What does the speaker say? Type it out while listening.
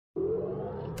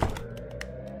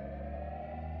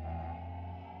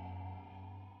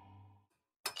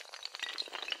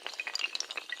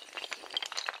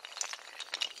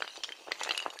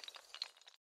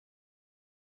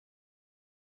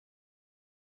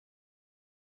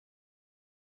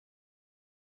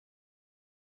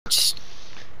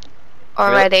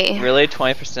already. Really?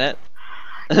 20%?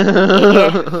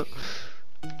 Yeah.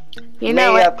 You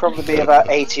know Me, it. I'd probably be about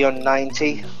 80 or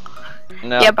 90.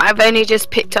 No. Yeah, but I've only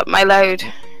just picked up my load.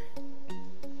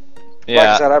 Like I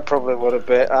Yeah. said, I probably would have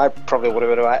been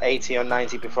about 80 or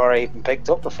 90 before I even picked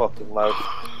up the fucking load.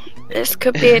 This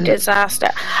could be a disaster.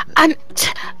 And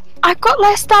I've got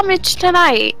less damage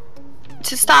tonight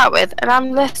to start with, and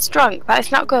I'm less drunk. That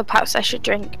is not good. Perhaps I should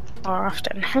drink more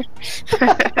often.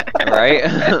 Right?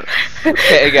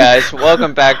 Okay, guys,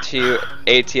 welcome back to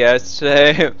ATS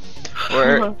today.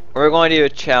 We're going to do a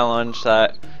challenge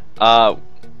that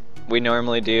we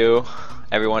normally do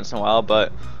every once in a while,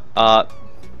 but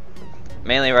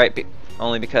mainly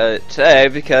only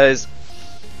because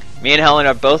me and Helen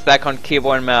are both back on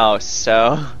keyboard and mouse,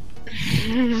 so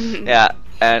yeah,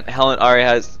 and Helen already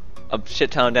has a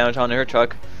shit ton of damage on her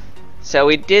truck. So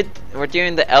we're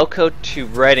doing the Elko to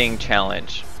Reading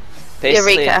challenge.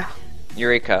 Basically,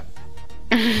 Eureka.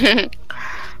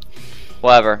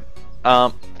 Whatever.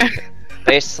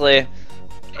 Basically,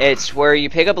 it's where you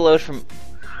pick up a load from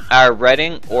our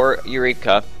Reading or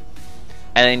Eureka,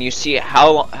 and then you see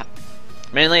how long.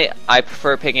 Mainly, I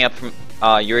prefer picking up from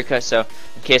Eureka, so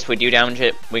in case we do damage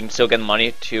it, we can still get the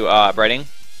money to Reading.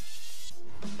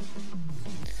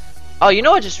 Oh, you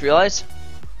know what I just realized?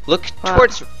 Look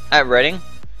towards at Reading.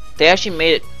 They actually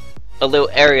made it a little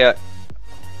area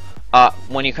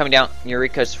when you're coming down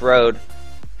Eureka's road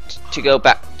to go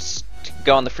back to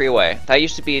go on the freeway. That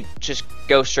used to be just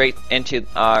go straight into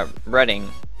Reading.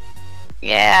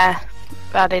 Yeah,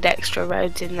 added extra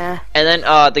roads in there. And then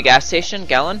the gas station,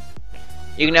 Gallon.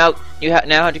 You now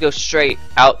have to go straight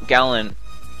out Gallon,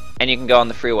 and you can go on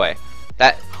the freeway.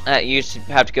 That you used to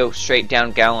have to go straight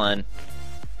down Gallon,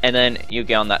 and then you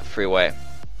get on that freeway.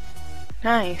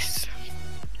 Nice.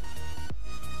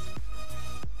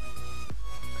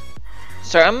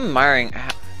 So I'm admiring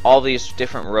all these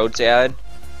different roads they had.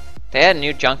 They had a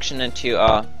new junction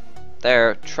into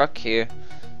their truck here.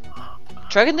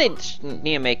 Truck they need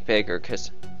to make bigger,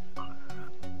 cause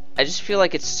I just feel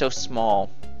like it's so small.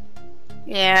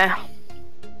 Yeah.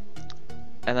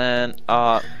 And then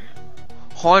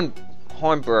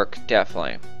Hornbrook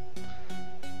definitely.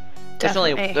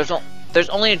 There's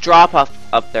only a drop off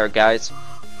up there, guys.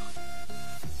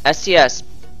 SCS,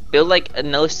 build like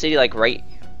another city like right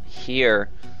here,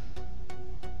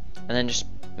 and then just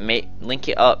link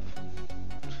it up.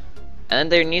 And then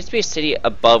there needs to be a city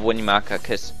above Winnemucca,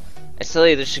 cause it's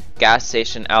literally just a gas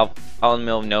station out in the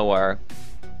middle of nowhere.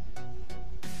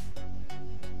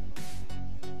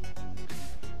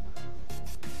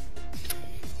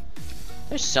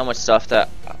 There's so much stuff that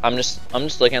I'm just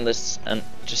looking at this and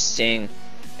just seeing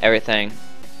everything.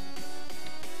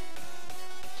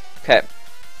 Okay.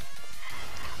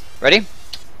 Ready?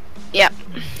 Yep.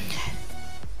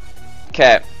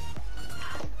 Okay.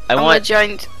 We're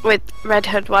joined with Red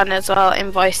Hood 1 as well in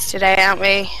voice today, aren't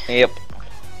we? Yep.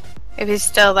 If he's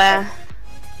still there.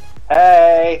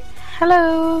 Hey,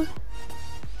 Hello.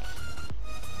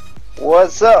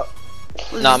 what's up?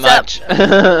 Not much.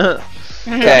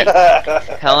 Okay.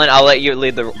 Helen, I'll let you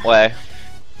lead the way.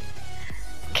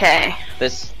 Okay.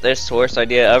 This the worst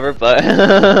idea ever,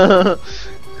 but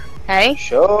Hey.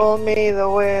 Show me the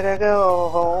way to go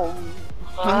home.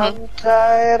 I'm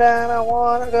tired and I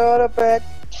wanna go to bed.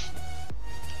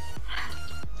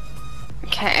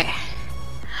 Okay.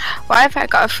 Why have I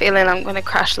got a feeling I'm gonna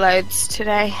crash loads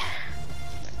today?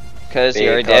 because you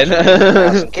already Because did. you're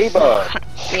pressing keyboard.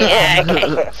 Yeah,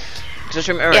 okay. Just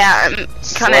remember. Yeah, I'm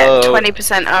kind of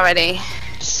 20% already.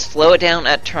 Slow it down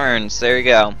at turns. There you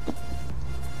go.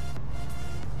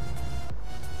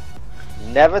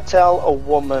 Never tell a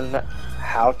woman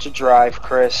how to drive,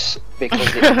 Chris,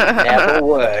 because it never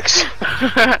works.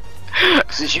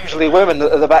 Because it's usually women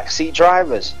that are the backseat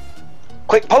drivers.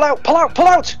 Quick, pull out, pull out, pull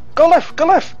out! Go left, go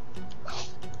left!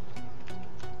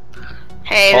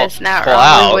 Hey, that's not pull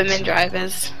all out. women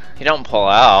drivers. You don't pull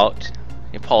out.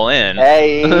 You pull in.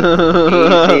 Hey,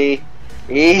 easy.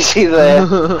 Easy there.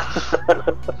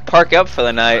 Park up for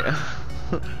the night.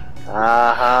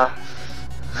 Uh-huh.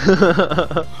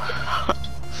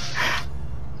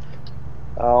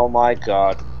 Oh my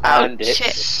god. Oh, And it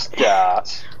shit.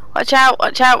 starts. Watch out,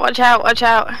 watch out, watch out, watch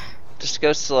out. Just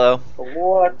go slow.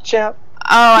 Watch out.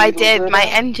 Oh, I did. My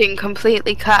engine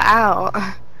completely cut out.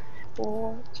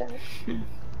 Watch out.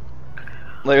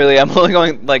 Literally, I'm only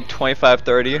going like 25,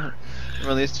 30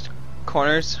 from these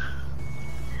corners.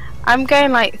 I'm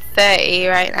going like 30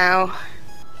 right now.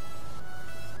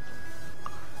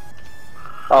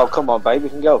 Oh, come on, babe. We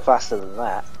can go faster than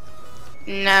that.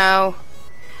 No.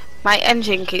 My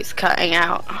engine keeps cutting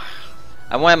out.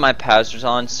 I wanted my passers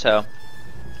on, so.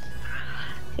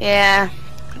 Yeah.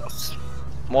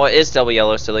 Well, it is double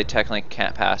yellow, so they technically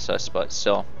can't pass us, but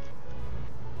still.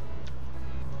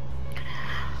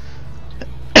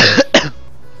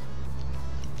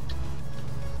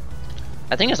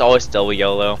 I think it's always double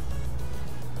yellow.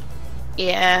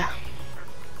 Yeah.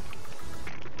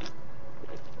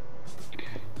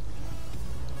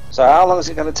 So how long is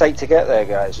it going to take to get there,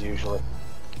 guys, usually?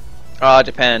 Oh, it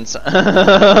depends.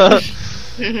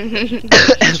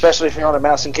 Especially if you're on a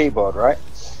mouse and keyboard, right?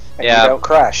 And Yeah. you don't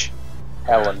crash,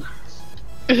 Helen.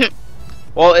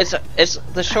 Well, it's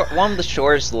one of the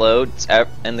shortest loads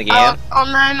in the game. Oh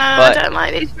no, I But don't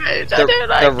like these roads. I the don't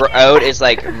like the road is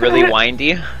like really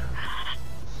windy.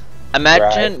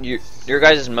 Imagine your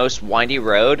guys' most windy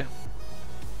road,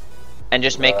 and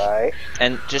just make Right.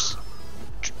 and just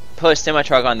put a semi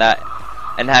truck on that,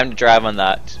 and have to drive on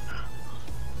that.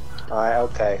 Alright,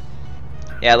 okay.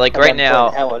 Yeah, like And right then now.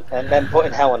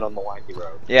 putting Helen on the windy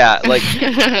road. Yeah, like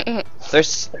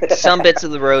there's some bits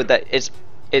of the road that it's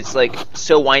like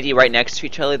so windy right next to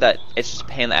each other that it's just a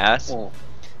pain in the ass. Mm.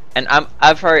 And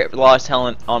I've already lost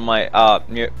Helen on my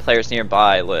players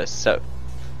nearby list, so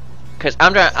because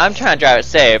I'm trying to drive it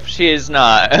safe. She is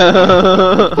not.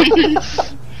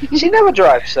 She never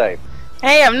drives safe.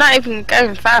 Hey, I'm not even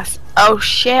going fast. Oh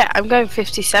shit, I'm going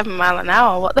 57 mile an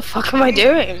hour. What the fuck am I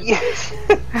doing?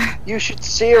 You should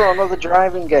see her on other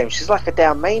driving games. She's like a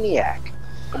damn maniac.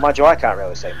 Well, mind you, I can't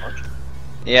really say much.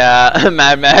 Yeah,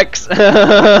 Mad Max.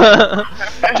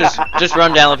 just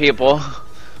run down the people.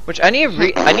 Which I need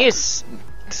to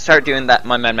start doing that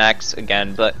my Mad Max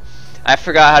again, but I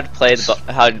forgot how to play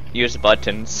how to use the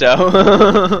button.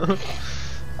 So.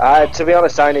 To be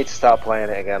honest, I need to start playing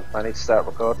it again. I need to start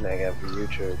recording it again for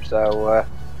YouTube. So,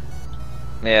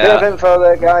 bit of Yeah. info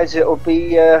there, guys. It'll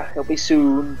be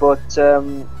soon. But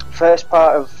first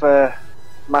part of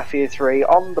Mafia 3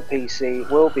 on the PC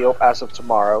will be up as of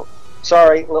tomorrow.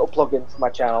 Sorry, little plug-in for my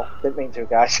channel. Didn't mean to,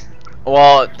 guys.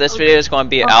 Well, this video is going to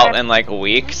be out in like a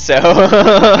week, so.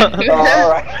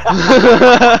 Alright.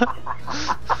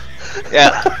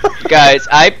 Yeah, guys,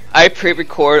 I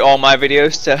pre-record all my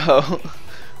videos, so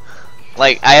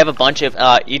like I have a bunch of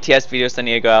ETS videos that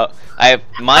need to go out. I have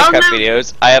Minecraft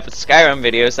videos. I have Skyrim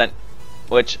videos that,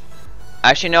 which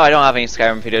actually no, I don't have any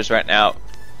Skyrim videos right now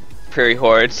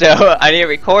pre-record. So I need to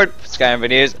record Skyrim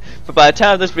videos. But by the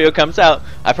time this video comes out,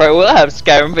 I probably will have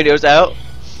Skyrim videos out.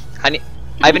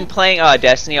 I've been playing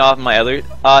Destiny off my other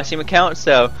Steam account,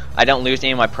 so I don't lose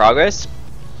any of my progress.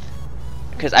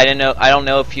 Because I don't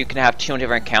know if you can have two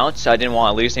different accounts, so I didn't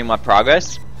want to lose any of my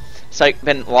progress. So I've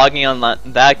been logging on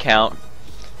that account.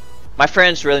 My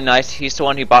friend's really nice. He's the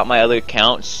one who bought my other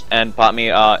accounts and bought me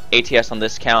ATS on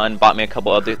this account and bought me a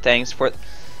couple other things for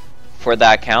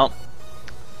that account.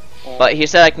 But he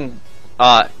said I can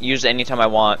use it anytime I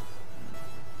want.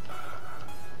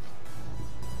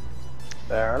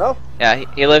 Fair enough. Yeah,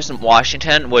 he lives in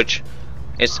Washington, which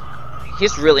is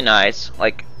he's really nice.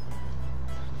 Like.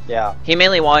 Yeah. He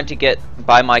mainly wanted to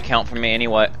buy my account from me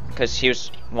anyway, because he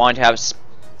was wanting to have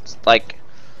like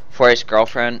for his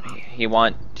girlfriend. He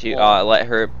wanted to let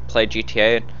her play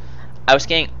GTA. I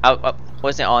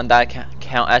wasn't on that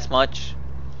account as much,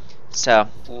 so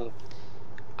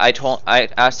I told him, hey,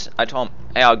 I'll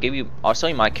sell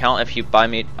you my account if you buy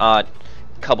me a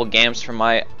couple games from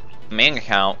my main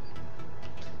account.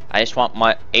 I just want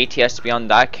my ATS to be on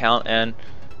that account and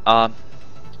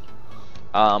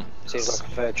seems like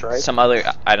a fair trade. some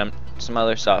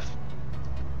other stuff.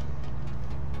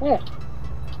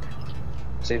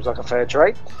 Seems like a fair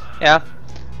trade. Yeah.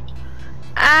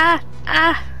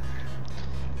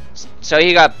 So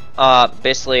he got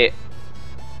basically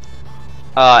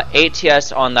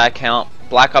ATS on that account,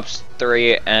 Black Ops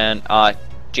 3, and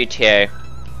GTA.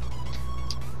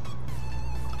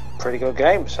 Pretty good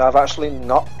games. I've actually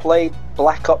not played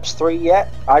Black Ops 3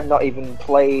 yet. I've not even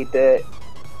played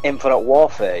Infinite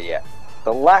Warfare yet.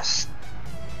 The last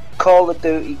Call of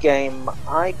Duty game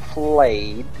I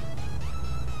played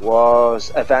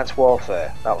was Advanced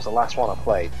Warfare. That was the last one I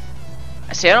played.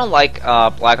 See, I don't like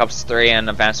Black Ops 3 and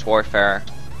Advanced Warfare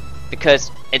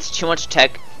because it's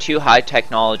too high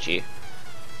technology.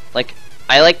 Like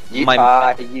I like you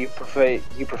prefer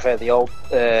the old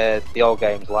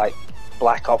games like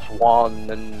Black Ops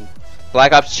 1 and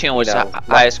Black Ops 2 was the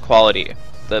highest quality.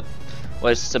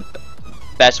 Was the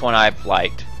best one I've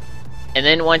liked. And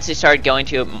then once they started going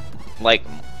to like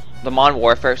the Modern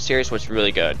Warfare series was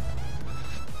really good.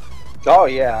 Oh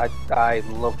yeah, I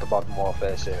love the Modern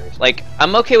Warfare series. Like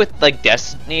I'm okay with like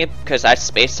Destiny because that's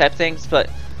space type things, but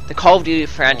the Call of Duty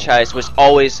franchise was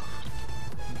always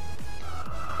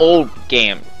old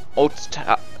game, old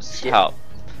style.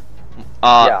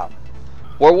 Yeah.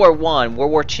 World War One,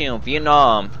 World War Two,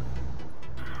 Vietnam.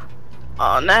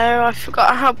 Oh no, I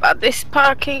forgot how bad this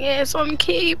parking is on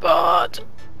keyboard.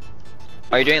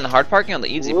 Are you doing the hard parking or the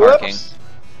easy Whoops. parking?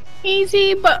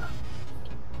 Easy, but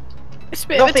it's a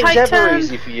bit Nothing's of a tight ever turn.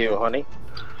 easy for you, honey.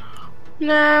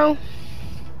 No.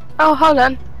 Oh, hold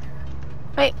on.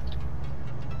 Wait.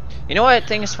 You know what I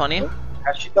think is funny?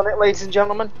 Has she done it, ladies and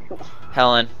gentlemen?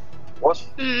 Helen, What?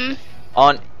 Hmm.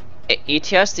 on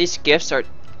ETS these gifts are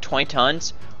 20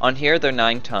 tons. On here they're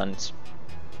 9 tons.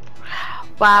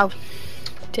 Wow.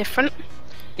 Different.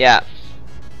 Yeah.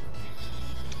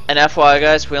 And FYI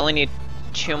guys, we only need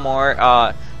 2 more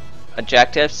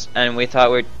objectives, and we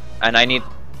thought and I need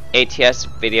ATS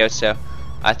videos, so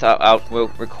I thought we'll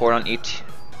record on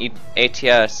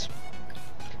ATS.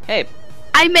 Hey,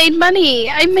 I made money!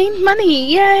 I made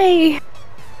money! Yay!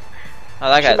 I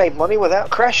like She it. made money without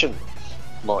crashing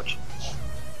much.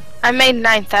 I made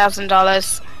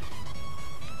 $9,000.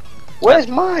 Where's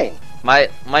mine? My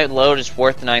load is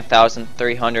worth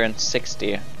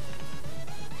 9,360.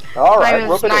 Alright, Mine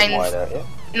was rub it in, nine- why don't you?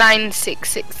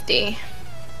 9,660.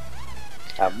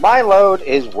 And my load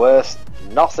is worth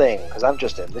nothing, because I'm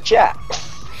just in the chat.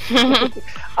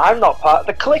 I'm not part of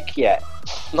the clique yet.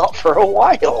 Not for a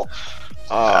while.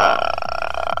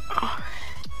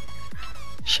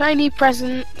 Shiny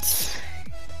presents.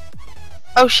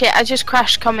 Oh shit, I just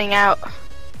crashed coming out.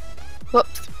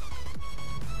 Whoops.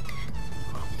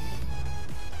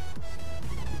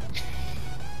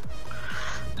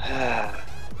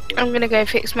 I'm gonna go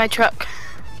fix my truck.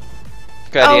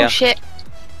 Good idea. Oh shit.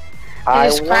 I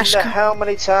just crashed. wonder how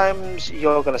many times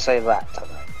you're going to say that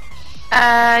tonight.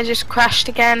 I just crashed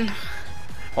again.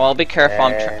 Well, be careful.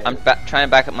 I'm trying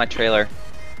to back up my trailer.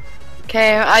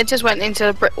 Okay, I just went into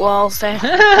the brick wall, so. You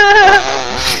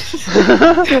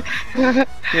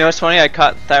know, it's funny. I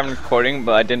caught that recording,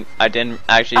 but I didn't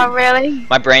actually. Oh really?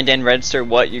 My brain didn't register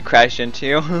what you crashed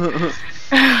into.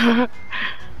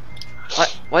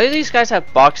 Why do these guys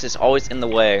have boxes always in the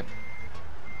way?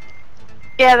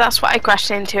 Yeah, that's what I crashed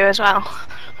into as well.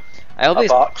 I hope A these.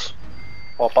 box.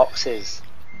 Or boxes.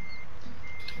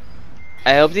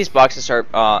 I hope these boxes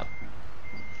are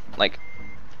like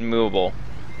movable.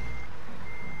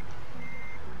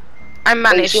 I So you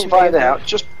managed to can find move out.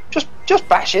 them. Just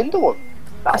bash into them.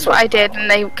 That's what I did, and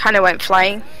they kind of went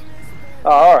flying.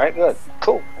 Oh, alright, good.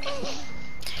 Cool.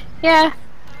 Yeah,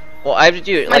 Well, I have to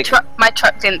do my like. my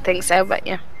truck didn't think so, but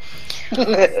yeah.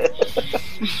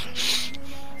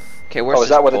 Okay, where's Oh, is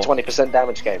that where the this pole? 20%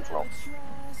 damage came from?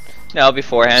 No,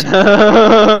 beforehand.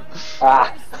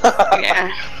 Ah.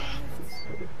 Yeah.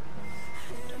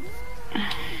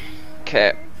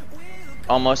 Okay,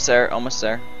 almost there. Almost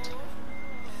there.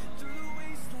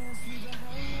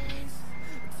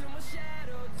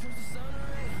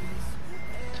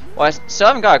 Well, I still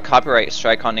haven't got a copyright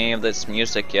strike on any of this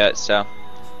music yet, so.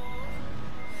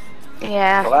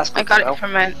 Yeah, Well, that's good I got to know. it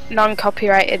from a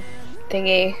non-copyrighted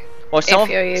thingy. Well, If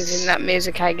you're using that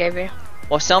music I gave you.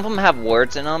 Well, some of them have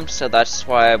words in them, so that's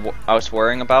why I was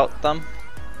worrying about them.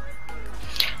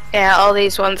 Yeah, all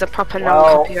these ones are proper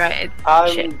Well, non-copyrighted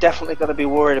I'm shit. definitely going to be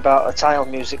worried about the title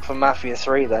music for Mafia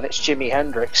 3 then. It's Jimi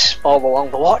Hendrix, All Along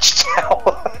the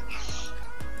Watchtower.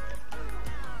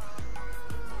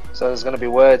 So there's going to be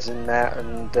words in that,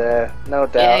 and no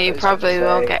doubt. Yeah, you it's gonna probably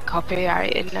will say- get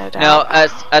copyrighted, no doubt. Now,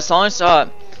 as long as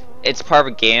it's part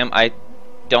of a game, I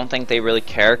don't think they really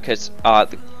care, because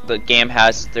the game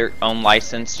has their own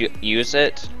license to use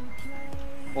it.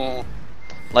 Mm,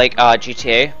 Like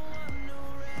GTA.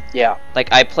 yeah.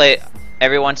 Like I play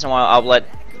every once in a while. I'll let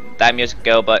that music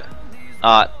go, but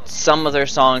some of their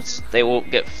songs they will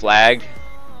get flagged.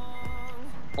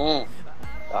 Mm.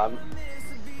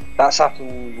 That's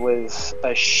happened with a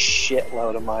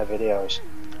shitload of my videos.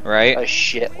 Right? A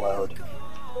shitload.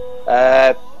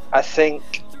 I think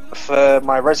for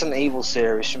my Resident Evil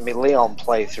series, from my Leon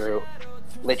playthrough,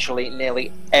 literally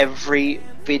nearly every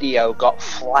video got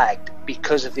flagged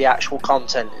because of the actual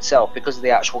content itself, because of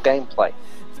the actual gameplay.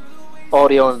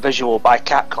 Audio and visual by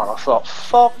Capcom.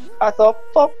 I thought,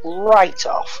 fuck right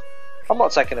off. I'm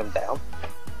not taking them down.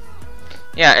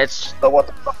 Yeah, it's But what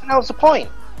the fucking hell's the point?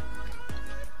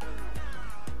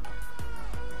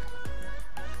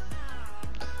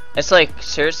 like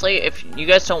seriously, if you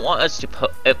guys don't want us to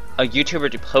if a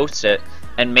YouTuber to post it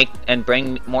and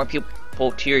bring more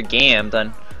people to your game, then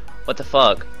what the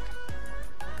fuck?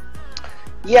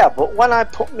 Yeah, but when I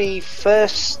put me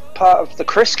first part of the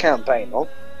Chris campaign on,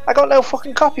 I got no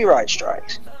fucking copyright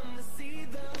strikes.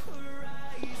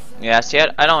 Yeah, see,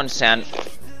 I don't understand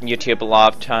YouTube a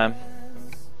lot of time.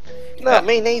 No,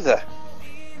 me neither.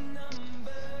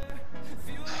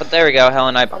 But there we go,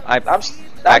 Helen. I'm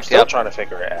I'm still trying to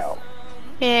figure it out.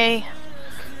 Yay.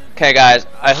 Okay, guys,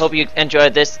 I hope you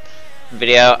enjoyed this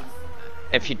video.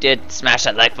 If you did, smash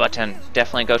that like button.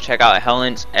 Definitely go check out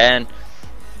Helen's and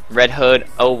Red Hood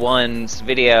 01's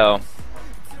video.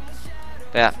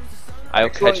 Yeah, I'll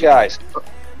catch you guys.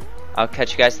 I'll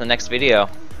catch you guys in the next video.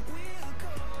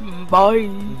 Bye.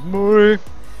 Bye.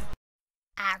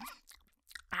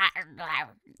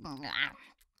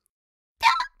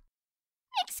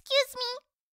 Excuse me.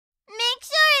 Make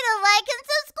sure to like and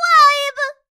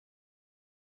subscribe.